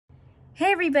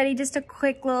Hey everybody, just a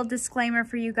quick little disclaimer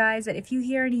for you guys that if you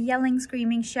hear any yelling,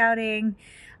 screaming, shouting,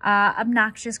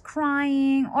 obnoxious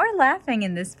crying, or laughing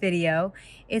in this video,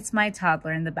 it's my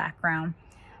toddler in the background.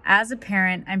 As a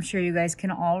parent, I'm sure you guys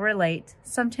can all relate.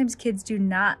 Sometimes kids do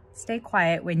not stay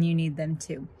quiet when you need them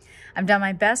to. I've done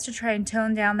my best to try and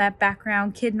tone down that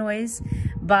background kid noise,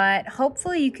 but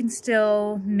hopefully you can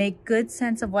still make good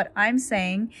sense of what I'm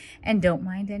saying and don't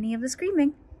mind any of the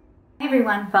screaming. Hey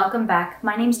everyone, welcome back.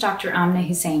 My name is Dr. Amna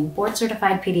Husain,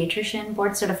 board-certified pediatrician,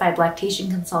 board-certified lactation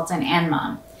consultant, and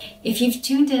mom. If you've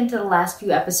tuned into the last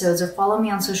few episodes or follow me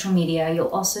on social media, you'll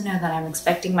also know that I'm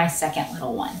expecting my second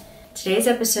little one. Today's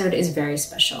episode is very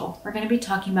special. We're going to be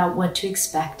talking about what to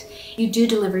expect if you do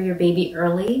deliver your baby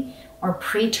early or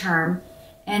preterm,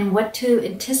 and what to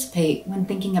anticipate when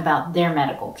thinking about their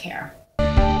medical care.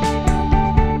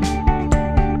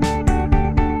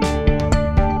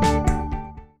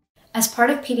 As part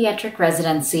of pediatric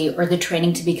residency or the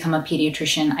training to become a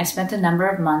pediatrician, I spent a number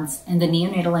of months in the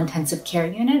Neonatal Intensive Care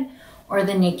Unit, or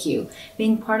the NICU,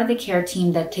 being part of the care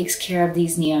team that takes care of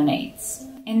these neonates.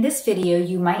 In this video,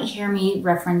 you might hear me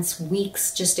reference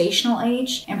weeks gestational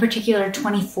age, in particular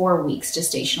 24 weeks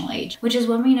gestational age, which is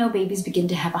when we know babies begin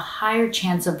to have a higher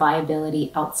chance of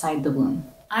viability outside the womb.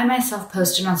 I myself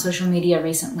posted on social media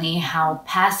recently how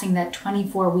passing that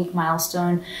 24-week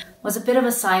milestone was a bit of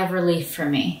a sigh of relief for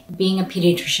me, being a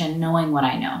pediatrician, knowing what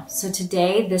I know. So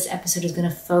today, this episode is going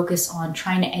to focus on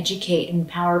trying to educate and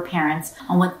empower parents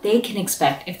on what they can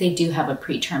expect if they do have a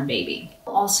preterm baby.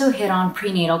 We'll also hit on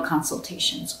prenatal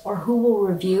consultations, or who will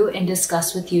review and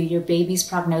discuss with you your baby's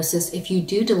prognosis if you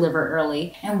do deliver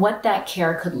early and what that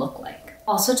care could look like.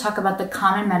 Also talk about the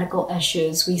common medical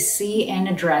issues we see and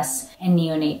address in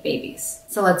neonate babies.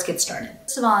 So let's get started.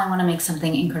 First of all, I want to make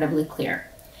something incredibly clear.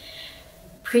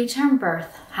 Preterm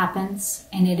birth happens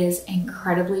and it is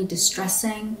incredibly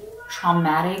distressing,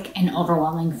 traumatic, and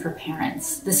overwhelming for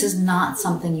parents. This is not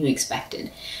something you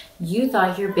expected. You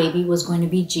thought your baby was going to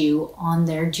be due on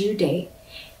their due date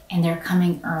and they're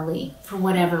coming early for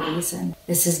whatever reason.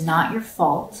 This is not your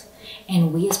fault,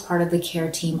 and we as part of the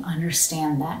care team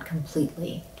understand that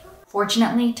completely.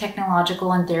 Fortunately,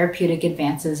 technological and therapeutic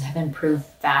advances have improved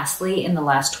vastly in the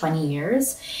last 20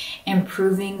 years,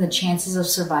 improving the chances of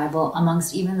survival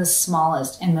amongst even the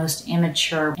smallest and most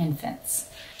immature infants.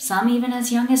 Some even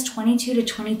as young as 22 to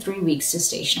 23 weeks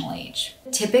gestational age.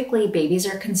 Typically, babies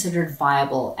are considered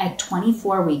viable at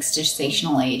 24 weeks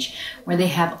gestational age, where they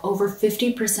have over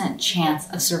 50% chance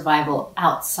of survival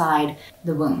outside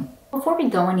the womb. Before we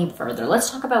go any further,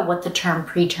 let's talk about what the term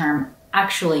preterm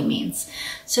actually means.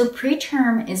 So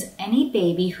preterm is any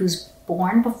baby who's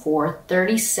born before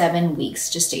 37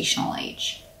 weeks gestational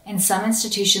age. In some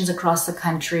institutions across the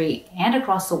country and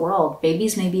across the world,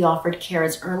 babies may be offered care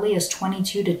as early as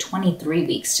 22 to 23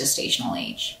 weeks gestational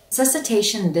age.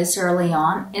 Resuscitation this early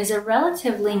on is a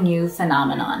relatively new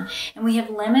phenomenon, and we have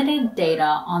limited data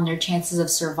on their chances of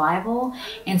survival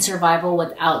and survival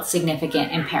without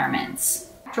significant impairments.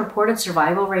 Reported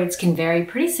survival rates can vary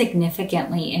pretty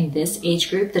significantly in this age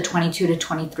group, the 22 to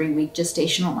 23 week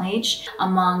gestational age,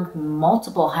 among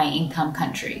multiple high-income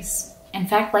countries. In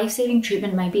fact, life-saving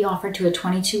treatment might be offered to a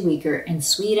 22-weeker in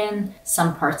Sweden,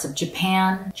 some parts of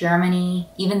Japan, Germany,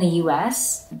 even the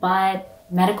US, but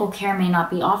medical care may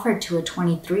not be offered to a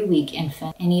 23-week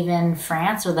infant in even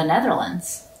France or the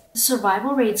Netherlands.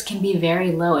 Survival rates can be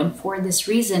very low, and for this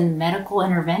reason, medical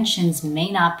interventions may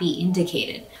not be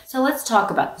indicated. So let's talk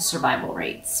about the survival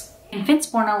rates. Infants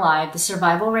born alive, the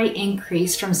survival rate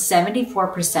increased from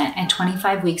 74% at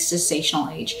 25 weeks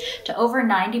gestational age to over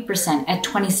 90% at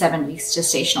 27 weeks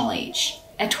gestational age.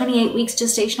 At 28 weeks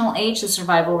gestational age, the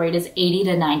survival rate is 80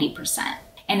 to 90%.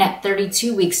 And at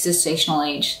 32 weeks gestational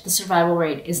age, the survival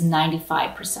rate is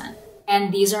 95%.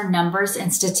 And these are numbers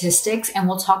and statistics, and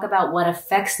we'll talk about what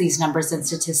affects these numbers and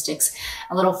statistics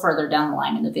a little further down the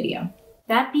line in the video.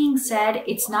 That being said,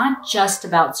 it's not just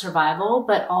about survival,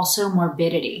 but also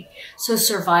morbidity. So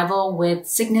survival with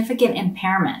significant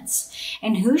impairments.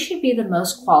 And who should be the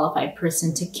most qualified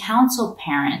person to counsel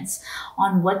parents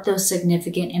on what those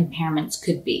significant impairments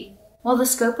could be? Well, the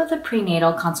scope of the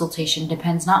prenatal consultation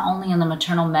depends not only on the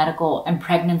maternal medical and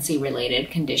pregnancy-related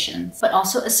conditions, but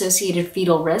also associated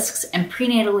fetal risks and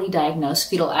prenatally diagnosed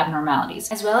fetal abnormalities,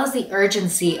 as well as the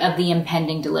urgency of the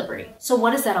impending delivery. So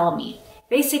what does that all mean?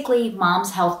 Basically,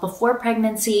 mom's health before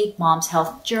pregnancy, mom's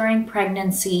health during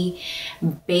pregnancy,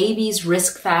 baby's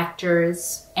risk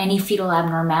factors, any fetal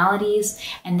abnormalities,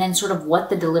 and then sort of what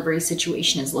the delivery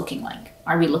situation is looking like.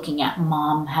 Are we looking at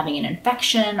mom having an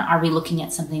infection? Are we looking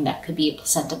at something that could be a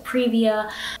placenta previa,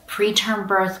 preterm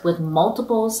birth with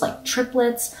multiples like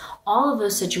triplets? All of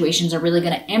those situations are really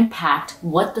going to impact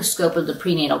what the scope of the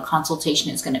prenatal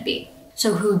consultation is going to be.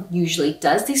 So who usually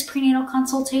does these prenatal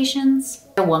consultations?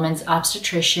 A woman's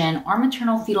obstetrician or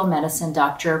maternal fetal medicine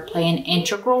doctor play an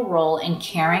integral role in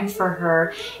caring for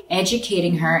her,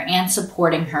 educating her, and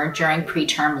supporting her during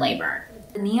preterm labor.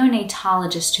 The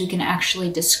neonatologist who can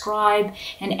actually describe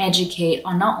and educate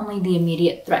on not only the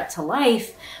immediate threat to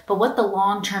life, but what the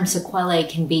long-term sequelae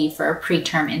can be for a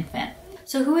preterm infant.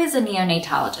 So who is a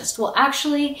neonatologist? Well,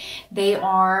 actually, they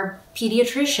are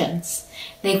pediatricians.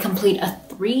 They complete a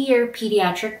 3-year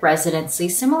pediatric residency,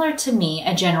 similar to me,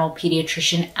 a general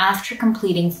pediatrician, after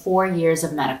completing 4 years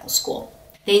of medical school.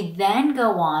 They then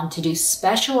go on to do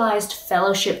specialized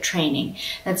fellowship training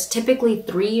that's typically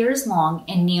 3 years long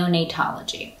in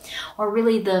neonatology, or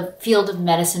really the field of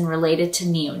medicine related to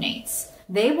neonates.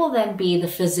 They will then be the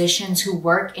physicians who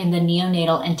work in the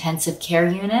neonatal intensive care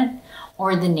unit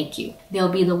or the NICU.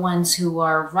 They'll be the ones who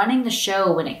are running the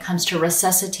show when it comes to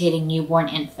resuscitating newborn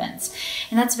infants.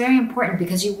 And that's very important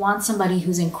because you want somebody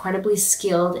who's incredibly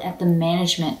skilled at the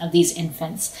management of these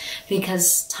infants,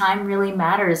 because time really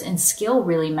matters and skill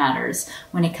really matters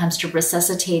when it comes to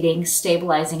resuscitating,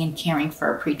 stabilizing, and caring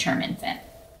for a preterm infant.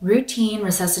 Routine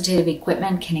resuscitative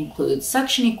equipment can include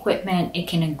suction equipment. It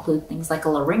can include things like a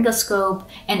laryngoscope,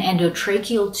 an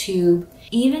endotracheal tube,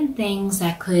 even things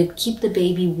that could keep the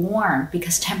baby warm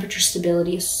because temperature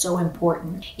stability is so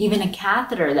important. Even a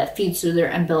catheter that feeds through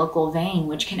their umbilical vein,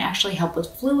 which can actually help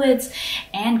with fluids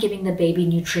and giving the baby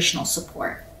nutritional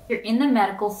support. If you're in the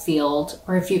medical field,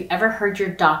 or if you've ever heard your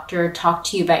doctor talk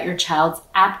to you about your child's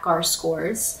APGAR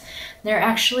scores, they're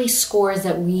actually scores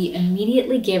that we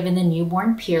immediately give in the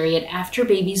newborn period after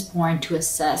baby's born to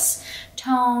assess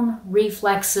tone,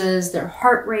 reflexes, their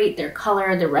heart rate, their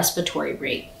color, their respiratory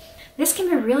rate. This can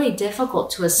be really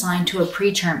difficult to assign to a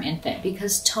preterm infant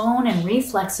because tone and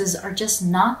reflexes are just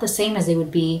not the same as they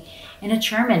would be in a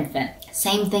term infant.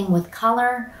 Same thing with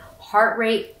color, heart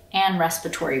rate, and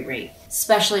respiratory rate,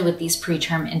 especially with these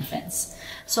preterm infants.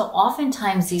 So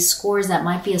oftentimes these scores that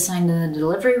might be assigned in the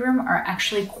delivery room are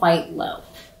actually quite low.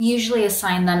 We usually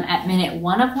assign them at minute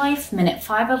 1 of life, minute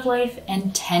 5 of life,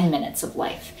 and 10 minutes of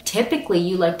life. Typically,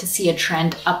 you like to see a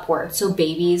trend upward. So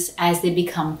babies, as they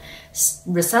become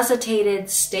resuscitated,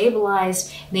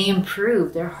 stabilized, they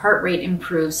improve. Their heart rate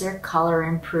improves, their color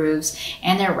improves,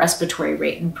 and their respiratory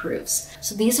rate improves.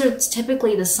 So these are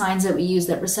typically the signs that we use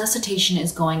that resuscitation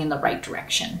is going in the right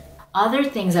direction. Other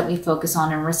things that we focus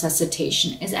on in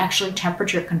resuscitation is actually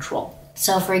temperature control.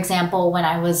 So for example, when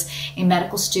I was a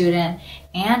medical student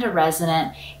and a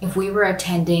resident, if we were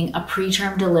attending a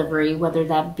preterm delivery, whether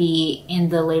that be in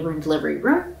the labor and delivery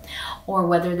room or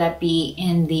whether that be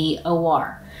in the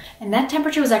OR, and that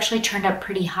temperature was actually turned up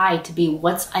pretty high to be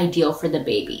what's ideal for the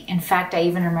baby. In fact, I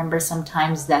even remember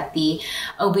sometimes that the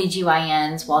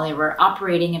OBGYNs, while they were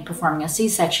operating and performing a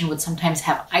C-section, would sometimes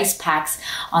have ice packs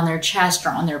on their chest or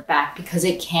on their back because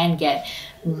it can get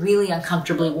really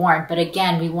uncomfortably warm. But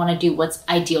again, we want to do what's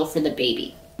ideal for the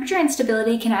baby. Temperature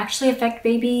instability can actually affect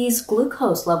babies'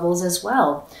 glucose levels as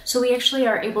well. So we actually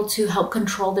are able to help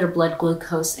control their blood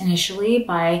glucose initially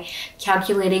by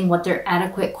calculating what their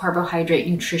adequate carbohydrate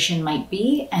nutrition might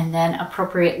be and then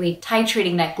appropriately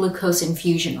titrating that glucose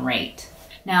infusion rate.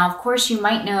 Now, of course, you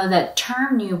might know that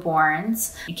term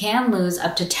newborns can lose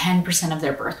up to 10% of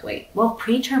their birth weight. Well,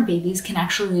 preterm babies can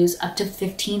actually lose up to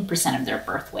 15% of their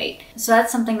birth weight. So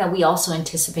that's something that we also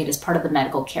anticipate as part of the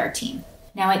medical care team.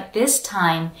 Now, at this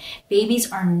time,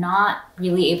 babies are not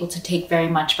really able to take very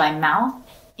much by mouth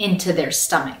into their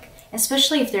stomach,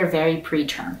 especially if they're very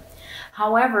preterm.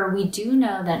 However, we do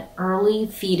know that early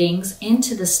feedings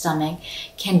into the stomach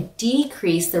can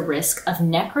decrease the risk of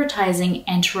necrotizing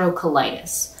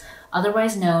enterocolitis,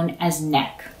 otherwise known as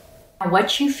NEC. Now,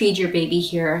 what you feed your baby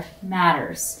here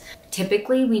matters.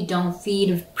 Typically, we don't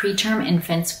feed preterm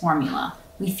infants formula.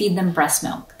 We feed them breast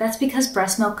milk. That's because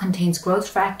breast milk contains growth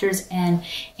factors and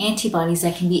antibodies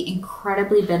that can be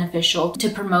incredibly beneficial to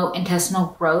promote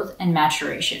intestinal growth and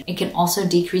maturation. It can also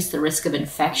decrease the risk of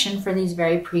infection for these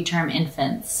very preterm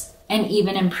infants and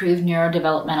even improve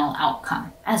neurodevelopmental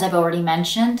outcome. As I've already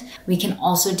mentioned, we can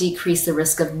also decrease the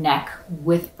risk of NEC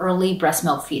with early breast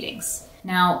milk feedings.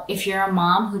 Now, if you're a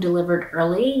mom who delivered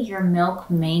early, your milk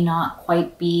may not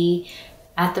quite be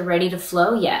at the ready to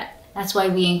flow yet. That's why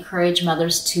we encourage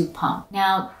mothers to pump.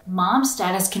 Now, mom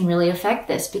status can really affect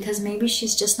this because maybe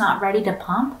she's just not ready to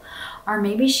pump, or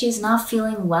maybe she's not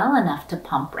feeling well enough to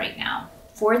pump right now.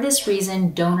 For this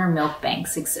reason, donor milk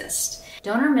banks exist.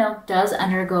 Donor milk does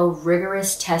undergo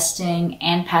rigorous testing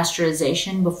and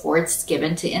pasteurization before it's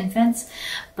given to infants,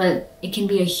 but it can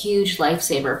be a huge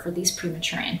lifesaver for these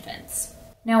premature infants.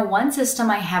 Now, one system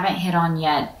I haven't hit on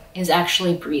yet is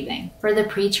actually breathing. For the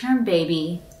preterm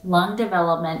baby, lung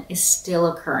development is still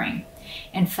occurring.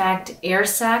 In fact, air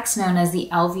sacs known as the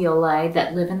alveoli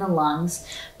that live in the lungs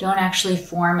don't actually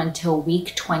form until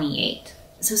week 28.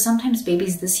 So sometimes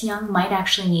babies this young might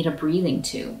actually need a breathing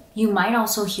tube. You might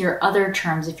also hear other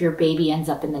terms if your baby ends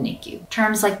up in the NICU.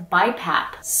 Terms like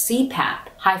BiPAP, CPAP,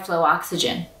 high flow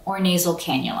oxygen, or nasal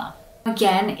cannula.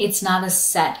 Again, it's not a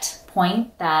set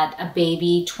point that a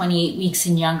baby 28 weeks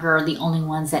and younger are the only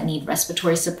ones that need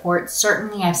respiratory support.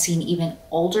 Certainly, I've seen even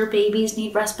older babies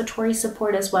need respiratory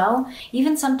support as well,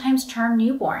 even sometimes term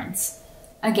newborns.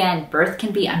 Again, birth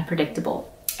can be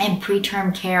unpredictable, and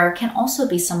preterm care can also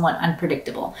be somewhat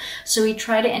unpredictable. So we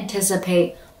try to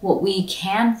anticipate what we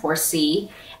can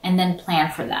foresee and then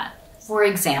plan for that. For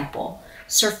example,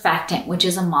 surfactant, which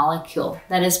is a molecule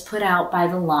that is put out by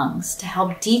the lungs to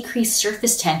help decrease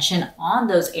surface tension on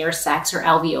those air sacs or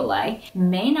alveoli,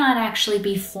 may not actually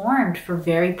be formed for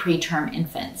very preterm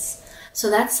infants. So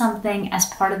that's something as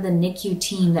part of the NICU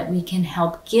team that we can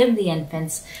help give the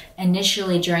infants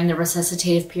initially during the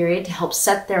resuscitative period to help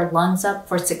set their lungs up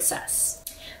for success.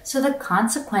 So the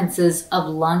consequences of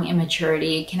lung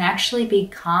immaturity can actually be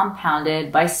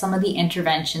compounded by some of the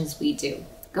interventions we do.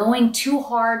 Going too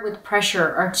hard with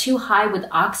pressure or too high with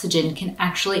oxygen can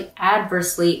actually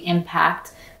adversely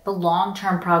impact the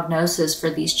long-term prognosis for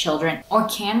these children, or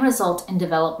can result in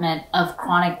development of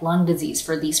chronic lung disease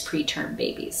for these preterm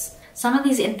babies. Some of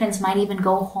these infants might even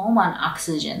go home on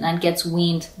oxygen that gets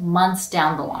weaned months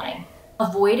down the line.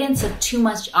 Avoidance of too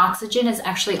much oxygen is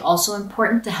actually also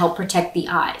important to help protect the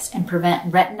eyes and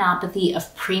prevent retinopathy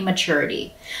of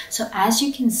prematurity. So as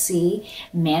you can see,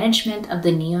 management of the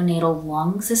neonatal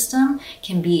lung system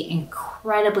can be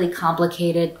incredibly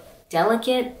complicated,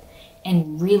 delicate,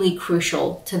 and really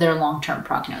crucial to their long-term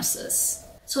prognosis.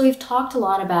 So we've talked a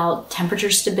lot about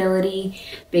temperature stability,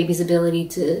 baby's ability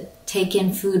to take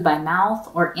in food by mouth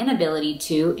or inability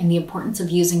to, and the importance of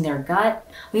using their gut.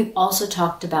 We've also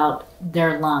talked about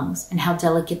their lungs and how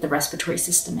delicate the respiratory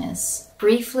system is.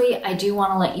 Briefly, I do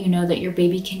want to let you know that your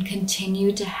baby can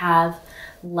continue to have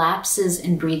lapses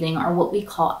in breathing, or what we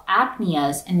call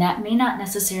apneas, and that may not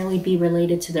necessarily be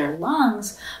related to their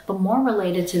lungs, but more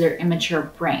related to their immature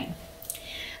brain.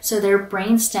 So their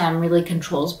brainstem really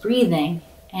controls breathing.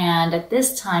 And at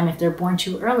this time, if they're born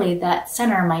too early, that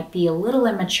center might be a little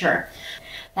immature.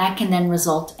 That can then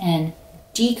result in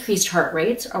decreased heart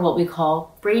rates, or what we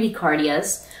call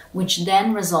bradycardias, which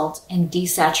then result in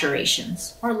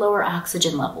desaturations, or lower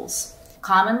oxygen levels.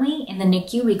 Commonly in the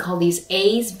NICU, we call these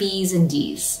A's, B's, and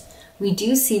D's. We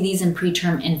do see these in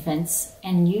preterm infants,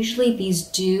 and usually these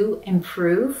do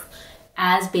improve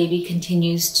as baby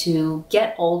continues to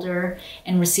get older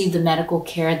and receive the medical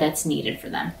care that's needed for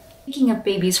them. Speaking of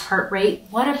baby's heart rate,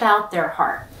 what about their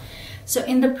heart? So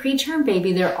in the preterm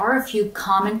baby, there are a few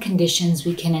common conditions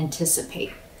we can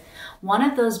anticipate. One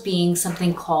of those being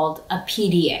something called a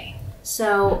PDA.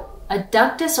 So a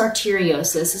ductus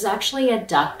arteriosus is actually a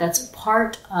duct that's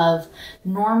part of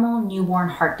normal newborn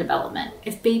heart development.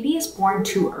 If baby is born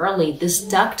too early, this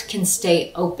duct can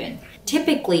stay open.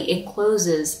 Typically, it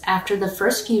closes after the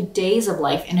first few days of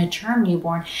life in a term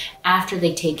newborn after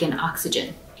they take in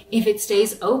oxygen. If it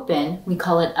stays open, we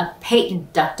call it a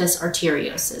patent ductus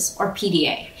arteriosus, or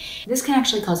PDA. This can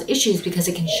actually cause issues because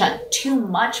it can shut too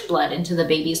much blood into the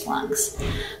baby's lungs.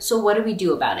 So what do we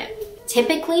do about it?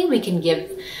 Typically, we can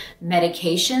give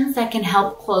medications that can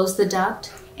help close the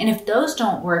duct. And if those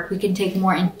don't work, we can take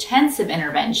more intensive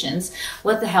interventions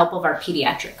with the help of our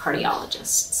pediatric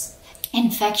cardiologists.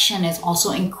 Infection is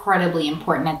also incredibly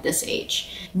important at this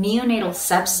age. Neonatal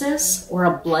sepsis, or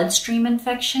a bloodstream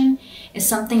infection, is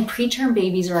something preterm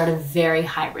babies are at a very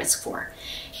high risk for.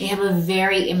 They have a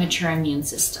very immature immune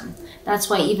system. That's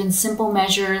why even simple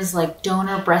measures like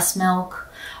donor breast milk,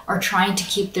 or trying to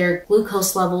keep their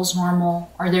glucose levels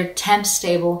normal, or their temp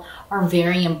stable, are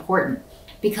very important,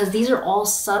 because these are all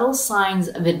subtle signs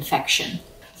of infection.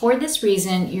 For this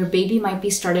reason, your baby might be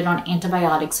started on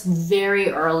antibiotics very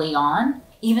early on,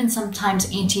 even sometimes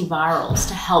antivirals,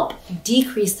 to help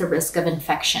decrease the risk of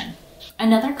infection.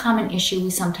 Another common issue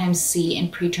we sometimes see in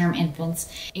preterm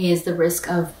infants is the risk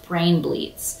of brain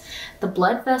bleeds. The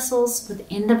blood vessels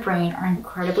within the brain are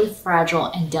incredibly fragile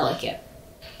and delicate.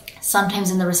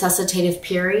 Sometimes in the resuscitative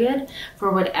period,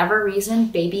 for whatever reason,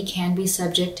 baby can be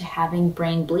subject to having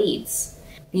brain bleeds.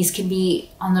 These can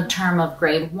be on the term of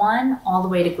grade 1 all the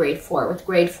way to grade 4, with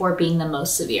grade 4 being the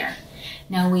most severe.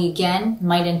 Now we again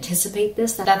might anticipate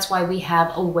this. That's why we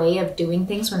have a way of doing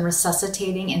things when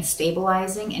resuscitating and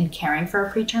stabilizing and caring for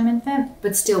a preterm infant.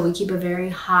 But still, we keep a very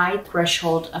high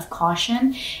threshold of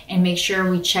caution and make sure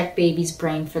we check baby's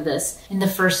brain for this in the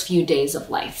first few days of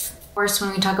life. Of course,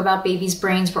 when we talk about baby's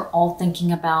brains, we're all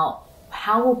thinking about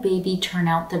how will baby turn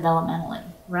out developmentally,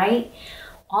 right?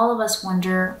 All of us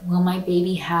wonder, will my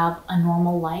baby have a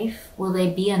normal life? Will they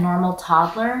be a normal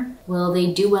toddler? Will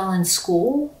they do well in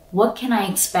school? What can I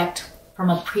expect from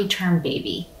a preterm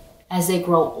baby as they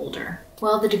grow older?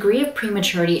 Well, the degree of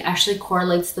prematurity actually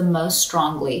correlates the most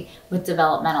strongly with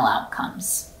developmental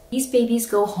outcomes. These babies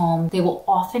go home. They will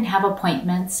often have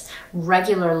appointments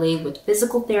regularly with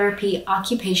physical therapy,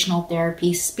 occupational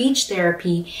therapy, speech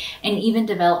therapy, and even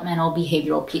developmental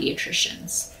behavioral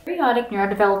pediatricians. Periodic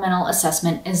neurodevelopmental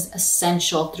assessment is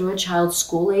essential through a child's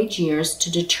school-age years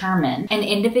to determine an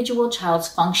individual child's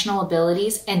functional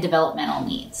abilities and developmental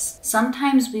needs.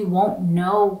 Sometimes we won't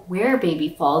know where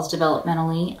baby falls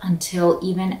developmentally until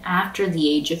even after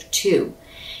the age of 2.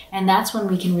 And that's when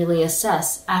we can really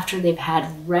assess after they've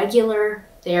had regular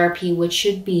therapy, which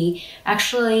should be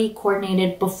actually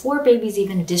coordinated before baby's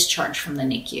even discharged from the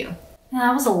NICU. Now,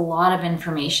 that was a lot of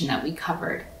information that we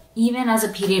covered. Even as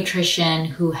a pediatrician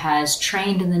who has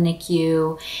trained in the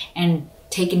NICU and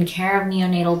taken care of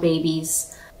neonatal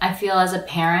babies, I feel as a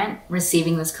parent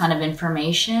receiving this kind of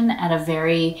information at a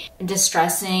very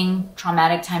distressing,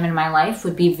 traumatic time in my life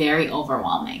would be very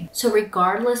overwhelming. So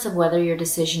regardless of whether your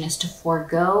decision is to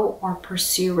forego or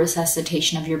pursue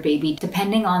resuscitation of your baby,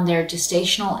 depending on their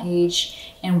gestational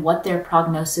age and what their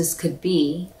prognosis could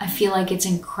be, I feel like it's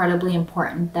incredibly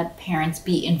important that parents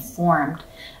be informed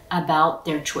about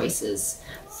their choices,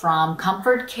 from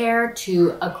comfort care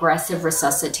to aggressive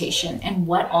resuscitation, and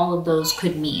what all of those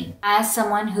could mean. As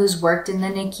someone who's worked in the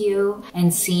NICU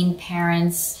and seen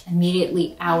parents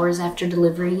immediately hours after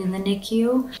delivery in the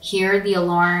NICU hear the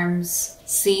alarms,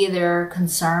 see their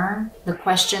concern, the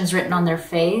questions written on their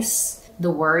face, the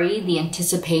worry, the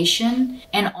anticipation,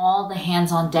 and all the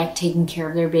hands on deck taking care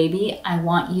of their baby, I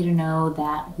want you to know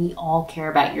that we all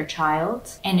care about your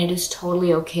child, and it is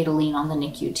totally okay to lean on the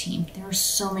NICU team. There are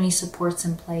so many supports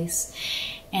in place,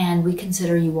 and we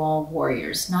consider you all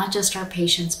warriors, not just our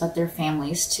patients, but their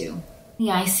families too. The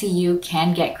ICU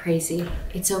can get crazy.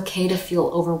 It's okay to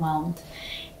feel overwhelmed.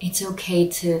 It's okay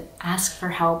to ask for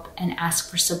help and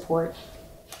ask for support.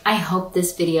 I hope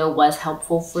this video was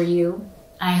helpful for you.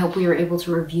 I hope we were able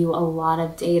to review a lot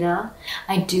of data.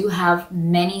 I do have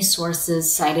many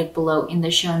sources cited below in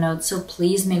the show notes, so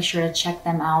please make sure to check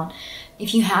them out.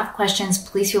 If you have questions,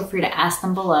 please feel free to ask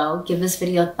them below. Give this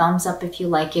video a thumbs up if you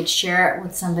like it. Share it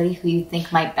with somebody who you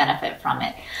think might benefit from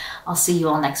it. I'll see you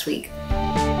all next week.